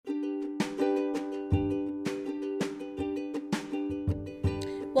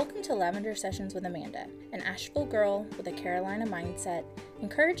Welcome to Lavender Sessions with Amanda, an Asheville girl with a Carolina mindset,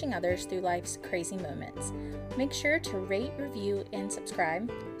 encouraging others through life's crazy moments. Make sure to rate, review, and subscribe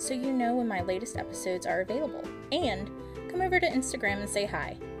so you know when my latest episodes are available. And come over to Instagram and say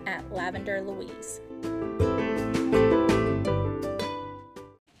hi at Lavender Louise.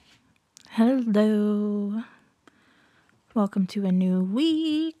 Hello. Welcome to a new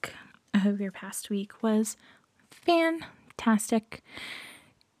week. I hope your past week was fantastic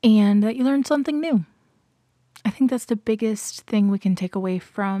and that you learned something new. I think that's the biggest thing we can take away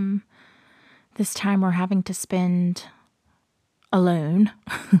from this time we're having to spend alone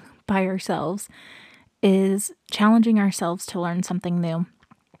by ourselves is challenging ourselves to learn something new.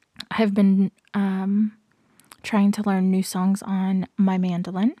 I've been trying to learn new songs on my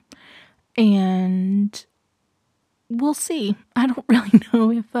mandolin, and we'll see. I don't really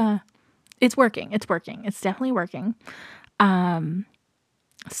know if it's working. It's working. It's definitely working.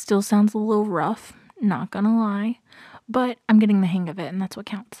 Still sounds a little rough, not gonna lie, but I'm getting the hang of it, and that's what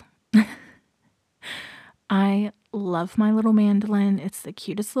counts. I love my little mandolin. It's the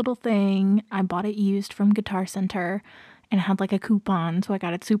cutest little thing. I bought it used from Guitar Center, and it had like a coupon, so I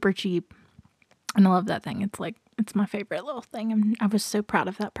got it super cheap. And I love that thing. It's my favorite little thing. And I was so proud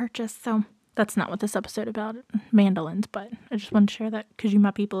of that purchase. So that's not what this episode about mandolins, but I just wanted to share that because you're my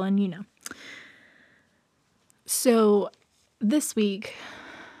people and you know. So this week,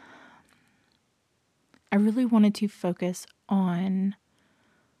 I really wanted to focus on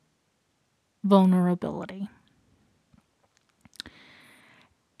vulnerability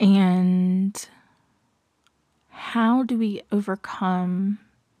and how do we overcome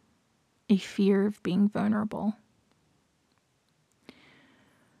a fear of being vulnerable?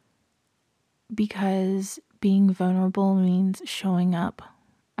 Because being vulnerable means showing up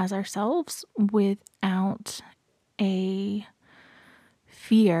as ourselves without a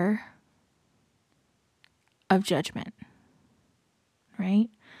fear of judgment, right?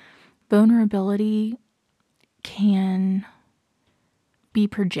 Vulnerability can be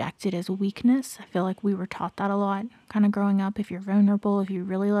projected as weakness. I feel like we were taught that a lot kind of growing up. If you're vulnerable, if you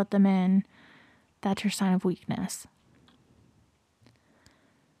really let them in, that's your sign of weakness.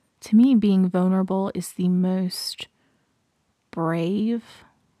 To me, being vulnerable is the most brave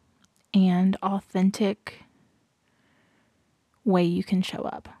and authentic way you can show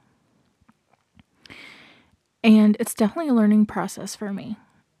up. And it's definitely a learning process for me.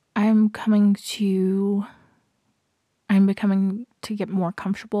 I'm becoming to get more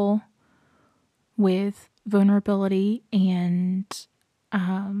comfortable with vulnerability and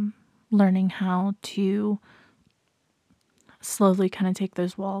learning how to slowly kind of take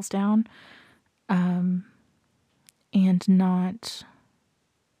those walls down and not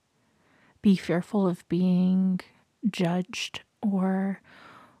be fearful of being judged or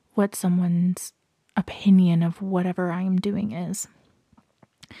what someone's opinion of whatever I am doing is.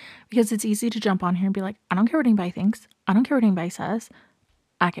 Because it's easy to jump on here and be like, I don't care what anybody thinks. I don't care what anybody says.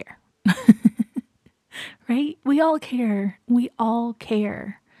 I care. Right? We all care. We all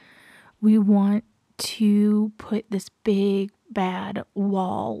care. We want to put this big bad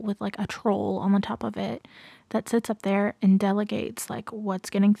wall with like a troll on the top of it that sits up there and delegates like what's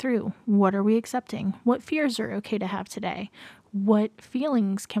getting through. What are we accepting? What fears are okay to have today? What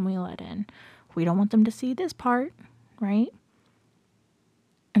feelings can we let in? We don't want them to see this part, right?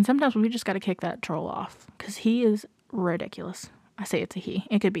 And sometimes we just got to kick that troll off because he is ridiculous. I say it's a he.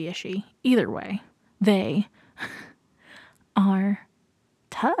 It could be a she. Either way, they are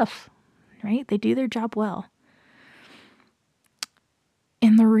tough, right? They do their job well.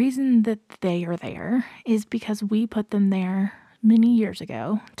 And the reason that they are there is because we put them there many years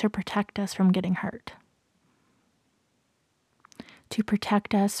ago to protect us from getting hurt. To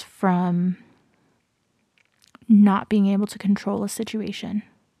protect us from not being able to control a situation.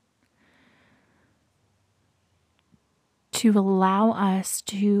 To allow us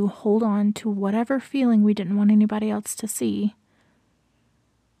to hold on to whatever feeling we didn't want anybody else to see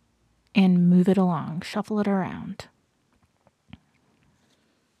and move it along, shuffle it around.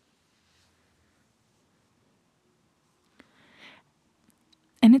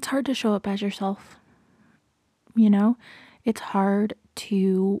 And it's hard to show up as yourself. You know, it's hard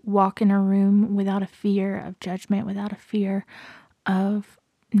to walk in a room without a fear of judgment, without a fear of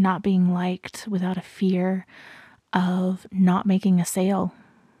not being liked, without a fear of not making a sale,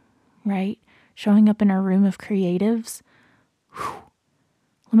 right? Showing up in a room of creatives,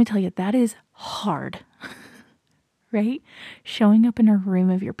 let me tell you, that is hard, right? Showing up in a room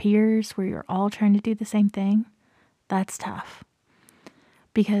of your peers where you're all trying to do the same thing, that's tough.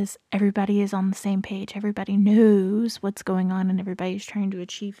 because everybody is on the same page. Everybody knows what's going on and everybody's trying to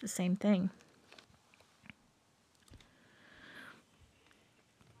achieve the same thing.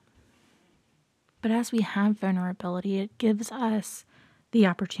 But as we have vulnerability, it gives us the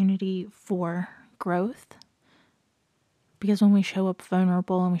opportunity for growth. Because when we show up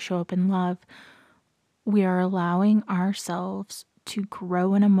vulnerable and we show up in love, we are allowing ourselves to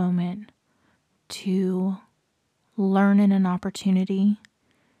grow in a moment, to learn in an opportunity,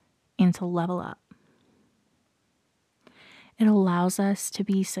 and to level up. It allows us to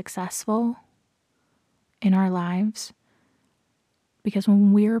be successful in our lives, because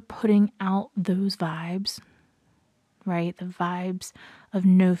when we're putting out those vibes, right, the vibes of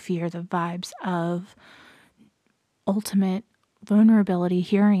no fear, the vibes of ultimate vulnerability,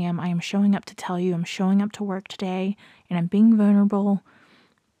 here I am showing up to tell you, I'm showing up to work today, and I'm being vulnerable,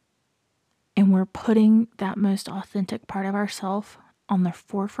 and we're putting that most authentic part of ourselves on the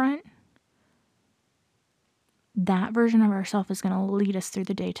forefront, that version of ourselves is going to lead us through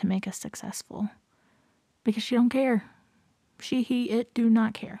the day to make us successful. Because she don't care. She, he, it do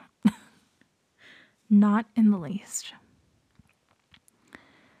not care. Not in the least.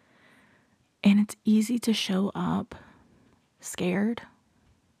 And it's easy to show up scared,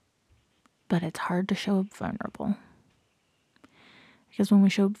 but it's hard to show up vulnerable. Because when we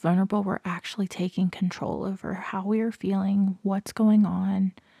show up vulnerable, we're actually taking control over how we are feeling, what's going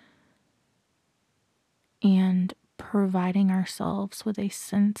on, and providing ourselves with a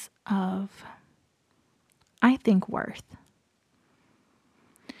sense of, I think, worth.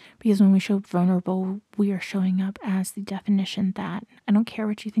 Because when we show up vulnerable, we are showing up as the definition that I don't care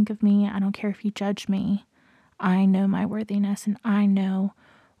what you think of me. I don't care if you judge me. I know my worthiness and I know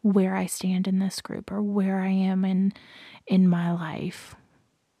where I stand in this group or where I am in my life.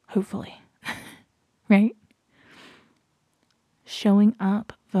 Hopefully. Right? Showing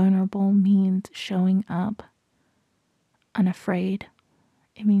up vulnerable means showing up unafraid.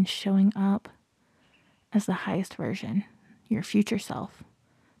 It means showing up as the highest version, your future self.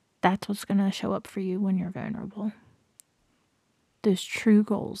 That's what's going to show up for you when you're vulnerable. Those true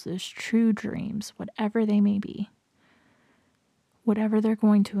goals, those true dreams, whatever they may be, whatever they're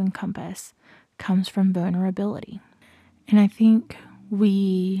going to encompass, comes from vulnerability. And I think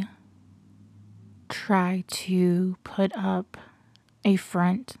we try to put up a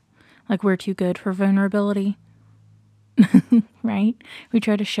front like we're too good for vulnerability, right? We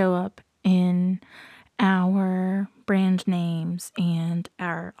try to show up in our brand names and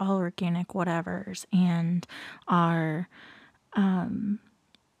our all organic whatevers and our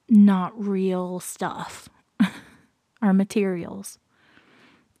not real stuff, our materials.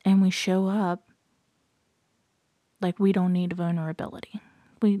 And we show up like we don't need vulnerability.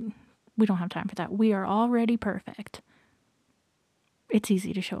 We don't have time for that. We are already perfect. It's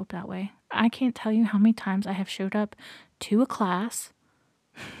easy to show up that way. I can't tell you how many times I have showed up to a class,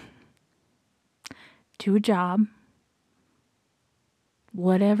 to a job,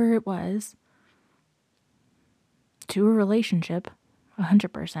 whatever it was, to a relationship,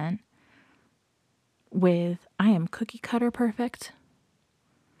 100%, with I am cookie cutter perfect,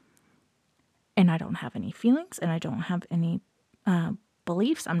 and I don't have any feelings, and I don't have any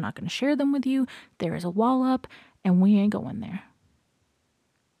beliefs. I'm not going to share them with you. There is a wall up, and we ain't going there.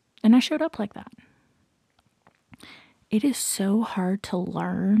 And I showed up like that. It is so hard to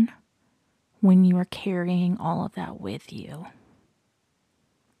learn when you are carrying all of that with you.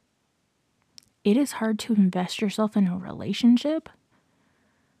 It is hard to invest yourself in a relationship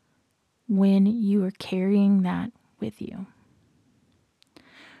when you are carrying that with you.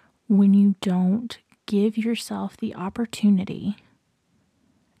 When you don't give yourself the opportunity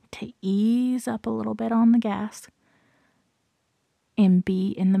to ease up a little bit on the gas and be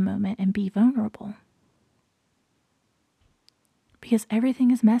in the moment and be vulnerable. Because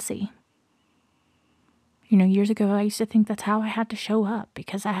everything is messy. You know, years ago, I used to think that's how I had to show up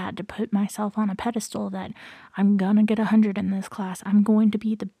because I had to put myself on a pedestal that I'm going to get 100 in this class. I'm going to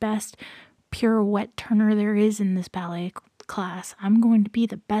be the best pirouette turner there is in this ballet class. I'm going to be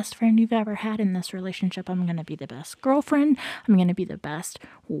the best friend you've ever had in this relationship. I'm going to be the best girlfriend. I'm going to be the best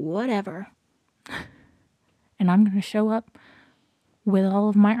whatever. And I'm going to show up with all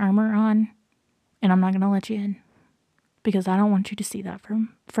of my armor on, and I'm not going to let you in because I don't want you to see that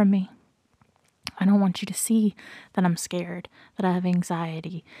from me. I don't want you to see that I'm scared, that I have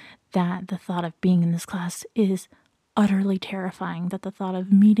anxiety, that the thought of being in this class is utterly terrifying, that the thought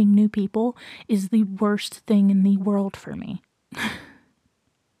of meeting new people is the worst thing in the world for me.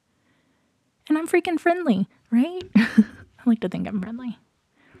 And I'm freaking friendly, right? I like to think I'm friendly.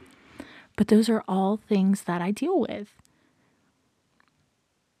 But those are all things that I deal with.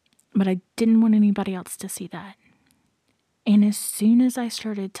 But I didn't want anybody else to see that. And as soon as I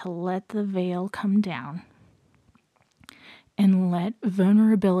started to let the veil come down and let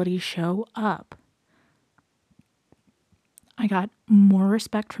vulnerability show up, I got more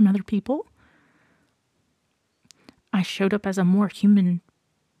respect from other people. I showed up as a more human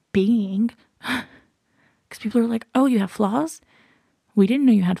being. Because people are like, oh, you have flaws? We didn't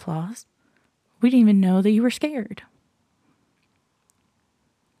know you had flaws. We didn't even know that you were scared.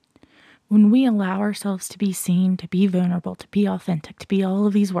 When we allow ourselves to be seen, to be vulnerable, to be authentic, to be all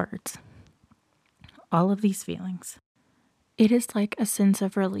of these words, all of these feelings, it is like a sense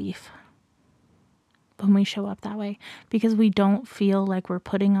of relief when we show up that way, because we don't feel like we're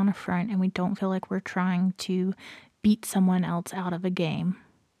putting on a front, and we don't feel like we're trying to beat someone else out of a game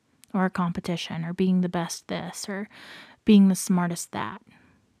or a competition, or being the best this, or being the smartest that.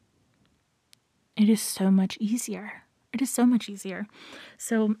 It is so much easier. It is so much easier.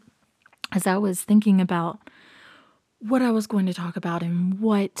 So as I was thinking about what I was going to talk about and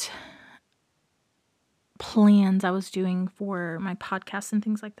what plans I was doing for my podcast and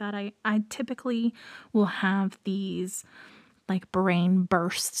things like that, I typically will have these like brain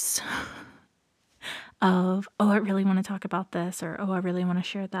bursts of, oh, I really want to talk about this, or oh, I really want to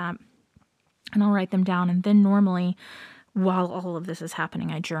share that. And I'll write them down. And then normally, while all of this is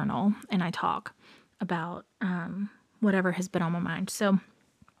happening, I journal and I talk about whatever has been on my mind. So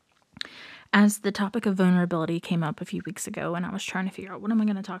as the topic of vulnerability came up a few weeks ago, and I was trying to figure out, what am I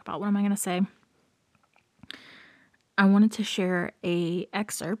going to talk about? What am I going to say? I wanted to share a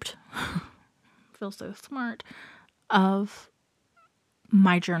excerpt, feel so smart, of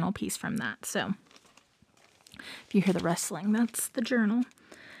my journal piece from that. So if you hear the rustling, that's the journal.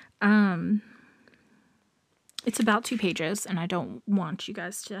 It's about 2 pages, and I don't want you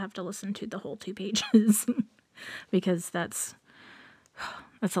guys to have to listen to the whole 2 pages because that's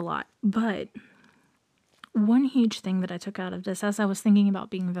a lot. But one huge thing that I took out of this, as I was thinking about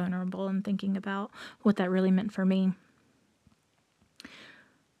being vulnerable and thinking about what that really meant for me,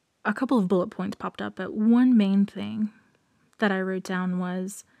 a couple of bullet points popped up, but one main thing that I wrote down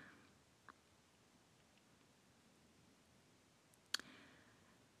was,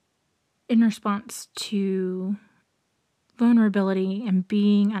 in response to vulnerability and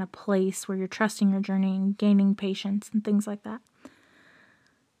being at a place where you're trusting your journey and gaining patience and things like that.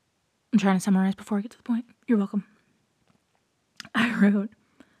 I'm trying to summarize before I get to the point. You're welcome. I wrote,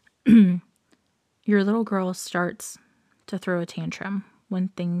 your little girl starts to throw a tantrum when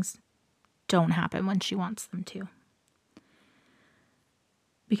things don't happen when she wants them to.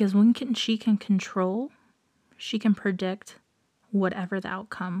 Because when she can control, she can predict whatever the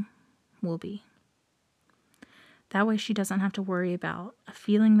outcome will be. That way she doesn't have to worry about a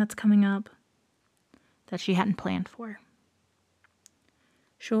feeling that's coming up that she hadn't planned for.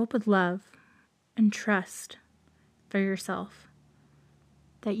 Show up with love and trust for yourself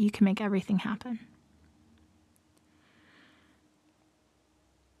that you can make everything happen.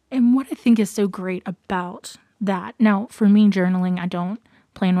 And what I think is so great about that, now for me, journaling, I don't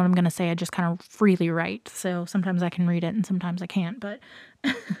plan what I'm going to say. I just kind of freely write. So sometimes I can read it and sometimes I can't, but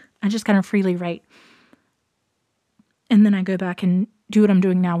I just kind of freely write. And then I go back and do what I'm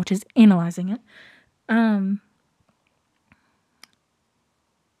doing now, which is analyzing it.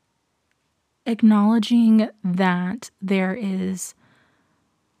 Acknowledging that there is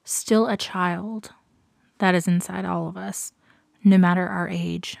still a child that is inside all of us, no matter our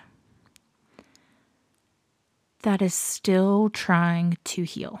age, that is still trying to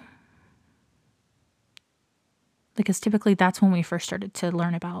heal. Because typically that's when we first started to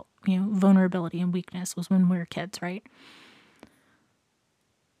learn about, vulnerability and weakness, was when we were kids, right?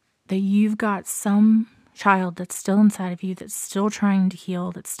 That you've got some child that's still inside of you, that's still trying to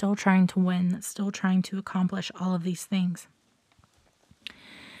heal, that's still trying to win, that's still trying to accomplish all of these things.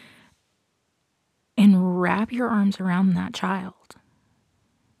 And wrap your arms around that child.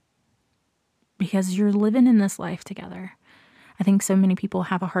 Because you're living in this life together. I think so many people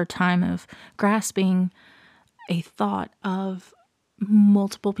have a hard time of grasping a thought of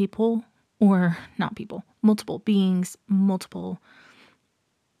multiple people, or not people, multiple beings, multiple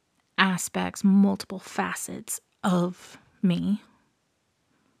aspects, multiple facets of me.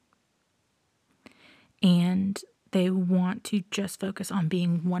 And they want to just focus on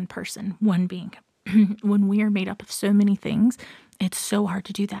being one person, one being. When we are made up of so many things, it's so hard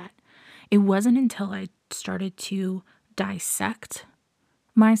to do that. It wasn't until I started to dissect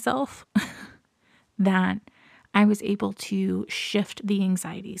myself that I was able to shift the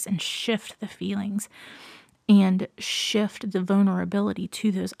anxieties and shift the feelings and shift the vulnerability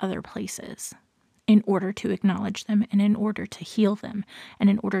to those other places in order to acknowledge them and in order to heal them and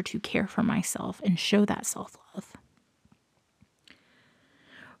in order to care for myself and show that self-love.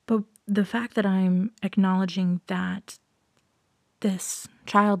 But the fact that I'm acknowledging that this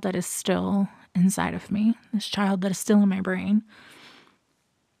child that is still inside of me, this child that is still in my brain,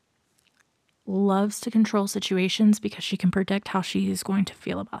 loves to control situations because she can predict how she is going to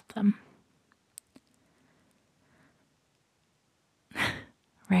feel about them.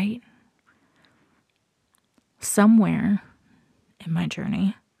 Right? Somewhere in my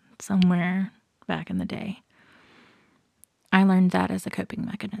journey, somewhere back in the day, I learned that as a coping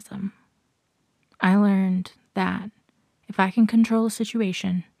mechanism. I learned that if I can control a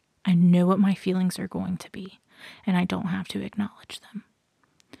situation, I know what my feelings are going to be, and I don't have to acknowledge them.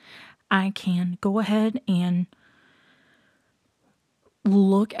 I can go ahead and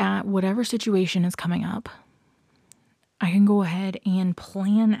look at whatever situation is coming up. I can go ahead and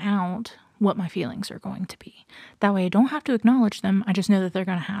plan out what my feelings are going to be. That way I don't have to acknowledge them. I just know that they're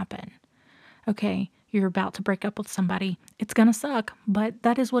going to happen. Okay, you're about to break up with somebody. It's going to suck, but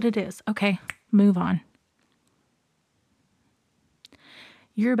that is what it is. Okay, move on.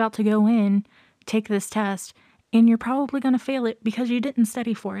 You're about to go in, take this test, and you're probably going to fail it because you didn't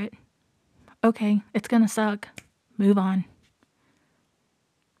study for it. Okay, it's going to suck. Move on.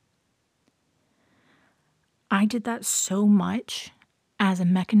 I did that so much as a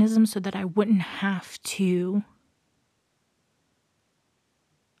mechanism so that I wouldn't have to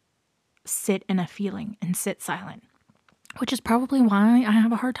sit in a feeling and sit silent, which is probably why I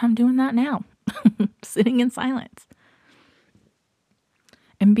have a hard time doing that now, sitting in silence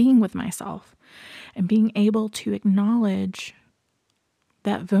and being with myself and being able to acknowledge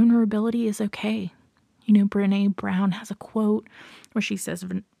that vulnerability is okay. You know, Brené Brown has a quote where she says,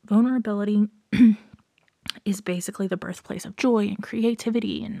 vulnerability is basically the birthplace of joy and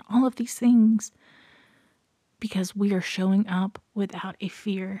creativity and all of these things, because we are showing up without a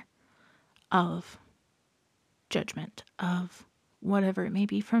fear of judgment, of whatever it may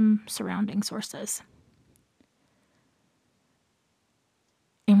be from surrounding sources.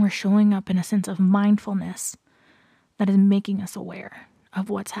 And we're showing up in a sense of mindfulness that is making us aware of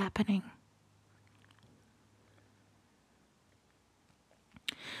what's happening.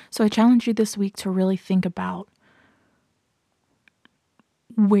 So I challenge you this week to really think about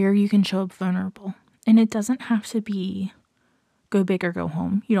where you can show up vulnerable. And it doesn't have to be go big or go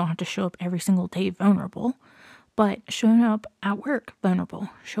home. You don't have to show up every single day vulnerable, but showing up at work vulnerable,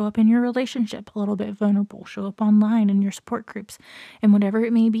 show up in your relationship a little bit vulnerable, show up online in your support groups and whatever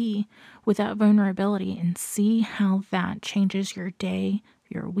it may be with that vulnerability, and see how that changes your day,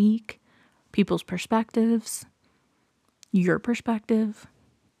 your week, people's perspectives, your perspective,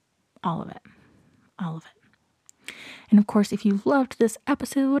 all of it. And of course, if you loved this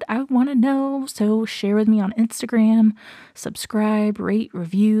episode, I want to know. So share with me on Instagram, subscribe, rate,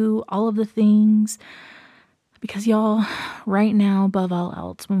 review, all of the things. Because y'all, right now, above all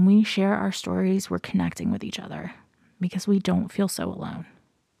else, when we share our stories, we're connecting with each other because we don't feel so alone.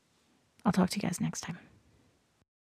 I'll talk to you guys next time.